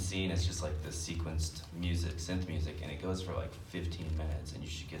opening scene is just like this sequenced music, synth music, and it goes for like 15 minutes, and you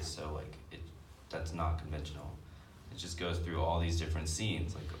should get so like, that's not conventional. It just goes through all these different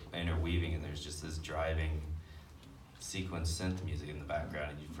scenes, like interweaving, and there's just this driving sequenced synth music in the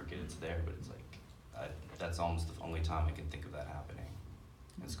background, and you forget it's there, but it's like, that's almost the only time I can think of that happening.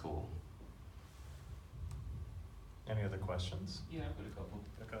 It's cool. Any other questions? Yeah, I've got a couple.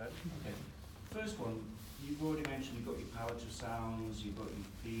 Go ahead. Okay. First one, you've already mentioned you've got your palette of sounds, you've got your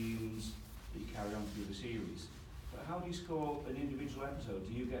themes that you carry on through the series. But how do you score an individual episode?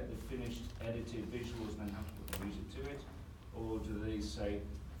 Do you get the finished, edited visuals and then have to put the music to it? Or do they say,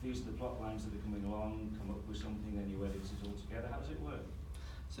 these are the plot lines that are coming along, come up with something, then you edit it all together? How does it work?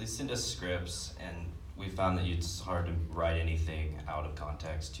 So they send us scripts, and we found that it's hard to write anything out of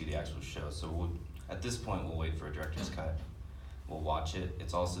context to the actual show. So at this point, we'll wait for a director's cut. We'll watch it.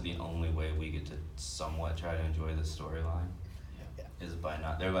 It's also the only way we get to somewhat try to enjoy the storyline. Is by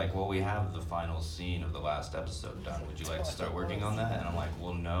not, they're like, well, we have the final scene of the last episode done. Would you like to start working on that? And I'm like,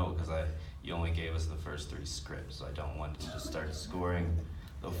 well, no, because you only gave us the first 3 scripts. So I don't want to just start scoring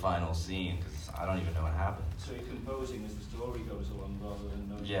the final scene because I don't even know what happens. So you're composing as the story goes along rather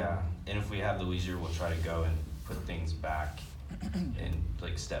than... Yeah, and if we have the leisure, we'll try to go and put things back and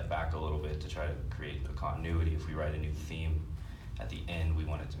like step back a little bit to try to create a continuity. If we write a new theme at the end, we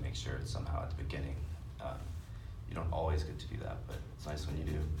wanted to make sure it's somehow at the beginning. You don't always get to do that, but it's nice when you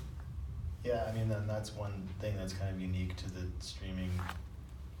do. Yeah, I mean, then that's one thing that's kind of unique to the streaming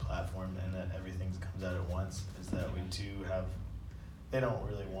platform, and that everything comes out at once, is that we do have, they don't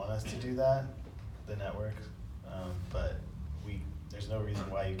really want us to do that, the network, but there's no reason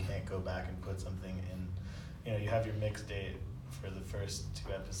why you can't go back and put something in, you have your mix date for the first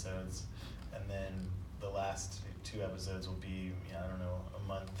 2 episodes, and then the last 2 episodes will be, I don't know, a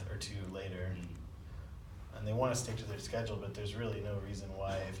month or 2 later. And they want to stick to their schedule, but there's really no reason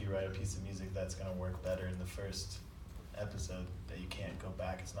why, if you write a piece of music that's going to work better in the first episode, that you can't go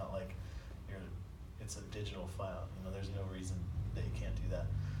back. It's not like it's a digital file. There's no reason that you can't do that.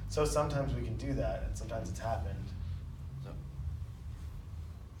 So sometimes we can do that, and sometimes it's happened. So,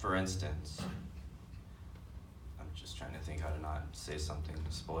 for instance, I'm just trying to think how to not say something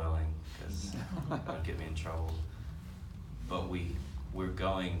spoiling, because that would get me in trouble. But we're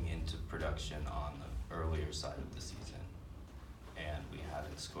going into production on the earlier side of the season, and we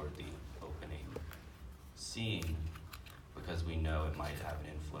haven't scored the opening scene because we know it might have an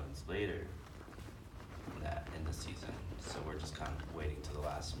influence later in the season. So we're just kind of waiting to the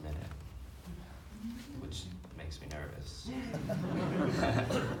last minute, which makes me nervous.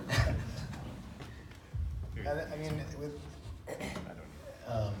 I mean,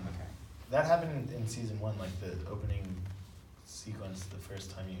 that happened in season 1, like the opening sequence, the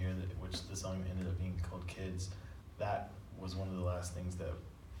first time you hear which the song ended up being called Kids, that was one of the last things that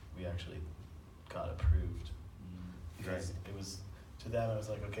we actually got approved. Because it was, to them, it was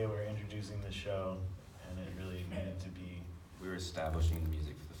like, okay, we're introducing the show, and it really needed to be... We were establishing the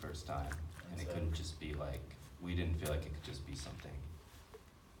music for the first time, and it couldn't just be like, we didn't feel like it could just be something,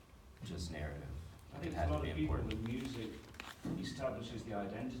 just narrative. I think It for had a to lot be of people, important. the music establishes the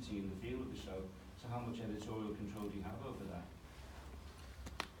identity and the feel of the show. So how much editorial control do you have over that?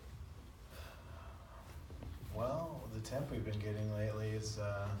 Well, the temp we've been getting lately is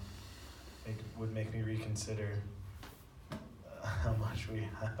would make me reconsider how much we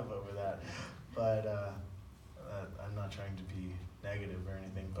have over that. But I'm not trying to be negative or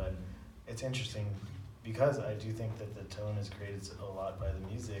anything, but it's interesting because I do think that the tone is created a lot by the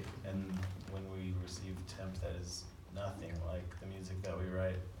music, and when we receive temp that is nothing like the music that we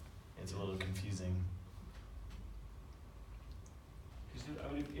write, it's a little confusing. Because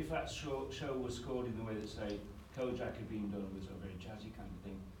I mean, if that show was scored in the way that, say, Kojak had been done with a very jazzy kind of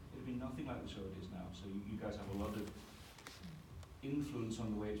thing, it'd be nothing like the show it is now. So you guys have a lot of influence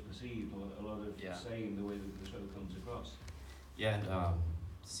on the way it's perceived, or a lot of say in the way that the show comes across. Yeah, and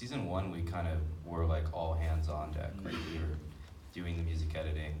season 1 we kind of were like all hands on deck. Like we were doing the music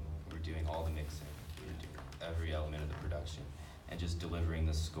editing, we were doing all the mixing, we were doing every element of the production, and just delivering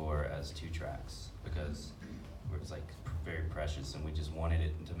the score as 2 tracks because it was like very precious, and we just wanted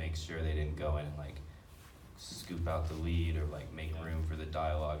it to make sure they didn't go in and like scoop out the lead or like make room for the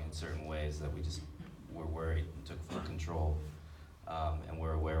dialogue in certain ways, that we just were worried and took full control. And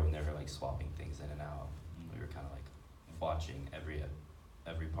we're aware when they were like swapping things in and out. We were kind of like watching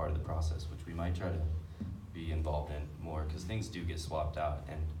every part of the process, which we might try to be involved in more, because things do get swapped out.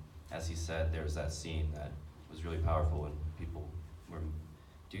 And as he said, there was that scene that was really powerful, and people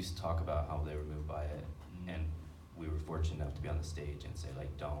do talk about how they were moved by it. And we were fortunate enough to be on the stage and say,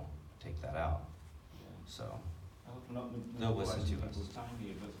 like, don't take that out. So I hope I'm not they'll listen to people's us. time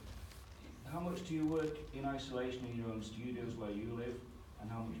here, but how much do you work in isolation in your own studios where you live, and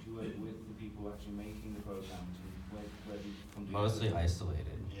how much do you work with the people actually making the programs, and where do you come together? Mostly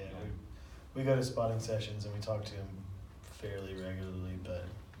isolated. Yeah, we go to spotting sessions and we talk to him fairly regularly, but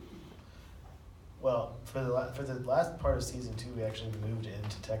well, for the last part of season 2, we actually moved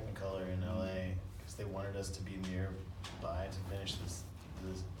into Technicolor in LA because they wanted us to be nearby to finish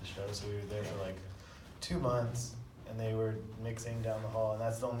the show. So we were there for like 2 months, and they were mixing down the hall, and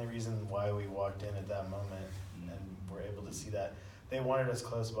that's the only reason why we walked in at that moment and were able to see that. They wanted us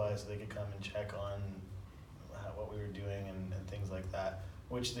close by so they could come and check on what we were doing and things like that,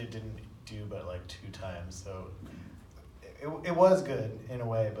 which they didn't do but like 2 times. So it was good in a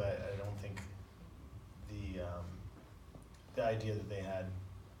way, but I don't think the idea that they had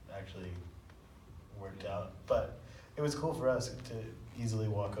actually worked out. But it was cool for us to easily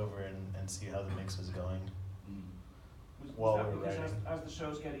walk over and see how the mix was going. While Was that we're because writing. as the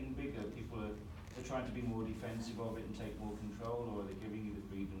show's getting bigger, people are trying to be more defensive of it and take more control, or are they giving you the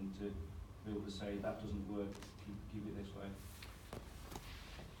freedom to be able to say that doesn't work, keep it this way?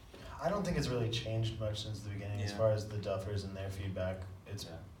 I don't think it's really changed much since the beginning as Yeah. far as the Duffers and their feedback. It's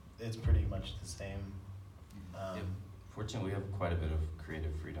pretty much the same. Yeah. Fortunately, we have quite a bit of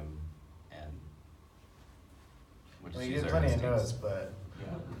creative freedom, and I mean, you use get our plenty of instincts. notes, but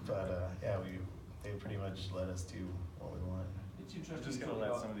they pretty much let us do what we want. It's I'm interesting. just you gonna talk let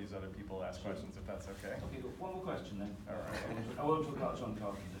about- some of these other people ask questions if that's okay. Okay, one more question then. All right. I won't talk about John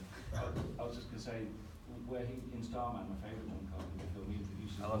Carpenter. I was just going to say, where he, in Starman, my favourite John Carpenter film, he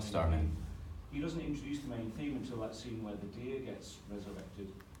introduces I love the main Starman. theme. He doesn't introduce the main theme until that scene where the deer gets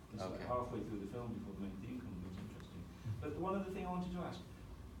resurrected. It's like Okay. halfway through the film before the main theme comes. It's interesting. But one other thing I wanted to ask,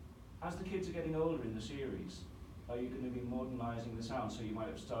 as the kids are getting older in the series, are you going to be modernising the sound? So you might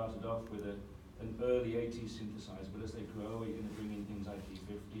have started off with an early 80s synthesizer, but as they grow, are you going to bring in things like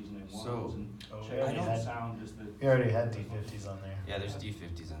D50s and M1s So- and Oh, change the sound as the... We already had D50s on there. Yeah, there's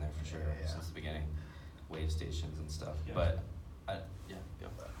D50s in there for sure Yeah. since the beginning, wave stations and stuff. Yeah. But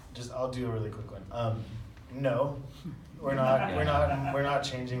I'll do a really quick one. No, we're not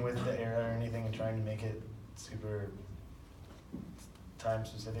changing with the era or anything and trying to make it super time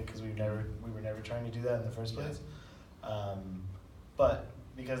specific, because we were never trying to do that in the first place. But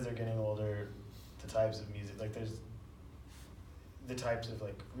because they're getting older, the types of music, like there's the types of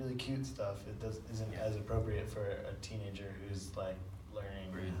like really cute stuff, isn't as appropriate for a teenager who's like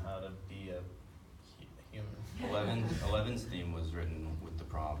learning Right. how to be a human. 11's theme was written with the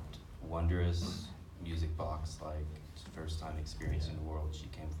prompt, wondrous music box, like first time experiencing the world. She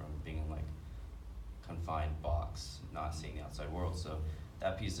came from being in like confined box, not seeing the outside world. So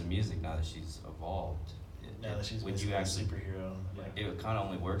that piece of music, now that she's evolved, Now that she's when basically you actually, a superhero. Yeah. Like, it kind of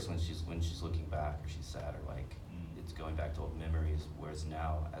only works when she's looking back, or she's sad, or like it's going back to old memories. Whereas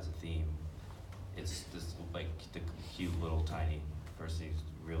now, as a theme, it's this like the cute little tiny person who's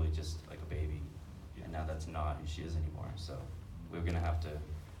really just like a baby, and now that's not who she is anymore. So we're gonna have to,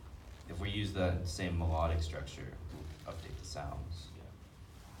 if we use that same melodic structure, we'll update the sounds.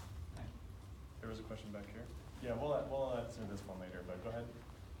 There was a question back here. Yeah, we'll answer this one later, but go ahead.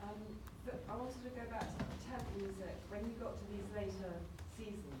 But I wanted to go back to temp music. When you got to these later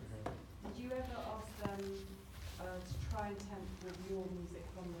seasons, did you ever ask them to try and temp with your music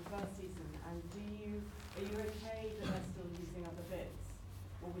from the first season? And are you okay that they're still using other bits,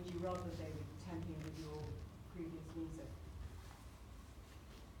 or would you rather they were temping with your previous music?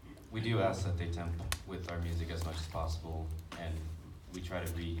 We do ask that they temp with our music as much as possible, and we try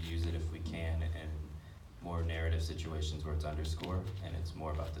to reuse it if we can in more narrative situations where it's underscore and it's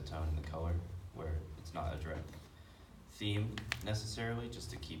more about the tone and the color, where it's not a direct theme necessarily, just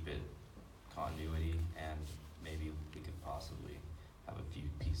to keep it continuity and maybe we could possibly have a few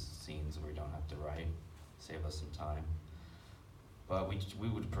scenes where we don't have to write, save us some time. But we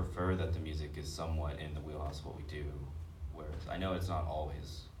would prefer that the music is somewhat in the wheelhouse of what we do, whereas I know it's not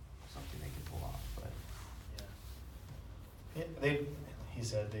always something they can pull off, but. Yeah, he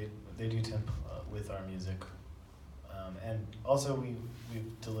said they do temp with our music. And also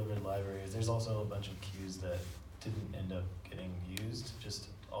we've delivered libraries. There's also a bunch of cues that didn't end up getting used, just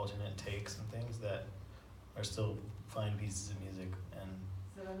alternate takes and things that are still fine pieces of music. And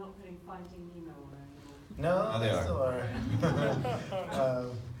So they're not putting Finding Nemo on anymore? no, Oh, they are. still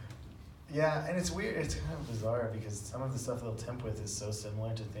are. Yeah, and it's weird, it's kind of bizarre because some of the stuff they'll temp with is so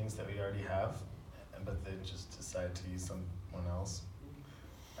similar to things that we already have, but they just decide to use someone else.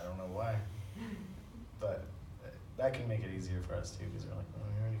 I don't know why, but that can make it easier for us too, because we're like, oh,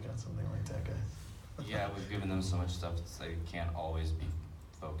 we already got something like that guy. Yeah, we've given them so much stuff, it's like it can't always be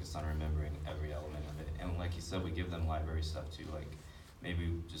focused on remembering every element of it. And like you said, we give them library stuff too, like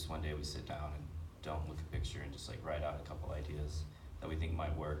maybe just one day we sit down and don't look at a picture and just like write out a couple ideas that we think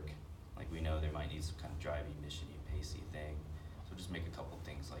might work. Like we know they might need some kind of drivey, mission-y, pacey thing. So just make a couple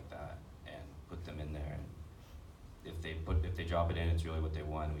things like that and put them in there. And if they drop it in, it's really what they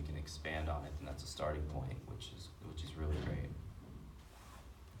want, we can expand on it, and that's a starting point, which is really great.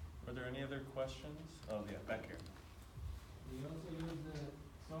 Were there any other questions? Oh yeah, back here. Do you also use the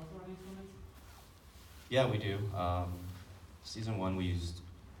software instruments? Yeah, we do. Season 1 we used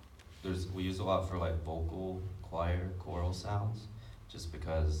a lot for like vocal, choir, choral sounds, just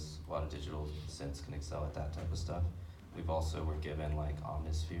because a lot of digital synths can excel at that type of stuff. We've also were given like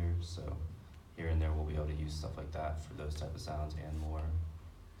Omnisphere, so here and there we'll be able to use stuff like that for those type of sounds and more.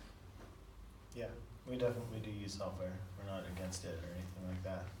 Yeah, we definitely do use software. We're not against it or anything like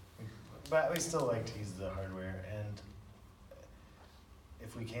that. But we still like to use the hardware, and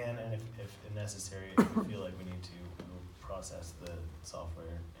if we can, and if necessary, if we feel like we need to, we'll process the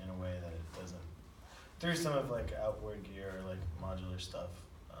software in a way that it doesn't. Through some of like outboard gear or like modular stuff,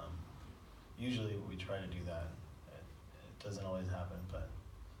 usually we try to do that. It doesn't always happen,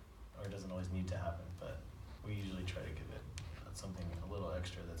 or it doesn't always need to happen, but we usually try to give it something a little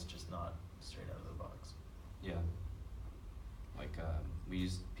extra that's just not straight out of the box. Yeah. Like we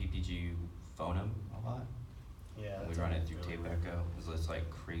use PPG Phonem a lot. Yeah. We that's run it through really Tape weird. Echo. It's like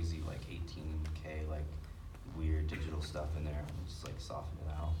crazy, like 18K, like weird digital stuff in there, and just like soften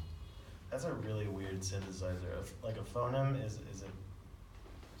it out. That's a really weird synthesizer. Like a phoneme is a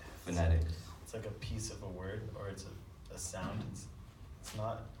Phonetic. It's like a piece of a word, or it's a sound. It's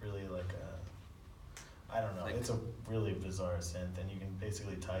not really like a, I don't know. Like, it's a really bizarre synth, and you can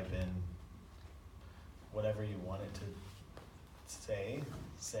basically type in whatever you want it to say.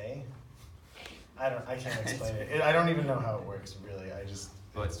 I can't explain it. I don't even know how it works really.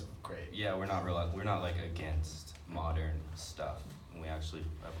 But it's great. yeah, we're not like against modern stuff. We actually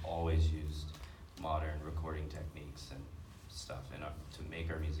have always used modern recording techniques and stuff to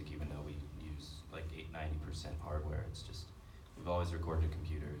make our music, even though we use like 90% hardware. It's just, we've always recorded to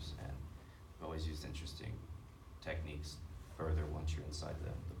computers, and we've always used interesting techniques further once you're inside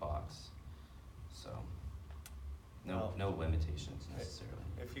the box. So, no limitations necessarily.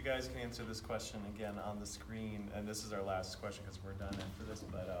 If you guys can answer this question again on the screen, and this is our last question because we're done after this,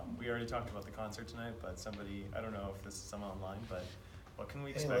 but we already talked about the concert tonight, but somebody, I don't know if this is someone online, but what can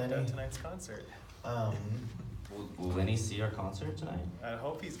we expect Lenny. at tonight's concert? Will Lenny see our concert tonight? I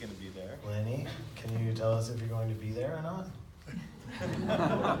hope he's gonna be there. Lenny, can you tell us if you're going to be there or not?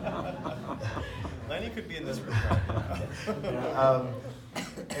 Lenny could be in this room right now.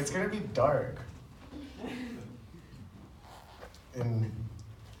 It's gonna be dark. In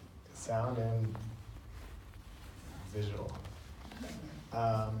sound and visual.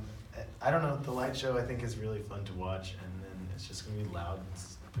 I don't know, the light show I think is really fun to watch, and then it's just gonna be loud,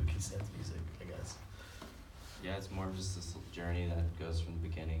 spooky synth music, I guess. Yeah, it's more of just this journey that goes from the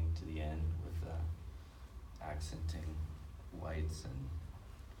beginning to the end with accenting whites, and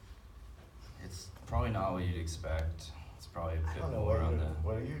it's probably not what you'd expect. It's probably a I bit don't know, more on the.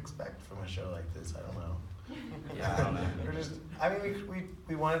 what do you expect from a show like this? I don't know. Yeah, I don't know. We're just, I mean,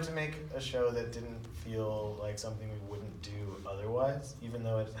 we wanted to make a show that didn't feel like something we wouldn't do otherwise, even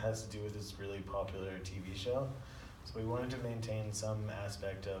though it has to do with this really popular TV show. So we wanted to maintain some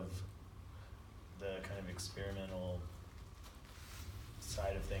aspect of the kind of experimental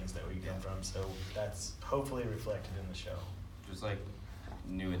side of things that we come from, so that's hopefully reflected in the show. There's like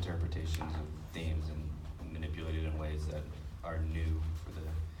new interpretations of themes and manipulated in ways that are new for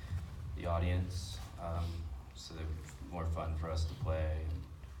the audience. So they're more fun for us to play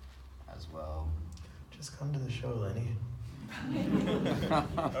as well. Just come to the show, Lenny.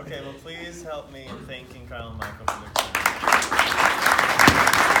 Okay, well, please help me in thanking Kyle and Michael for their time.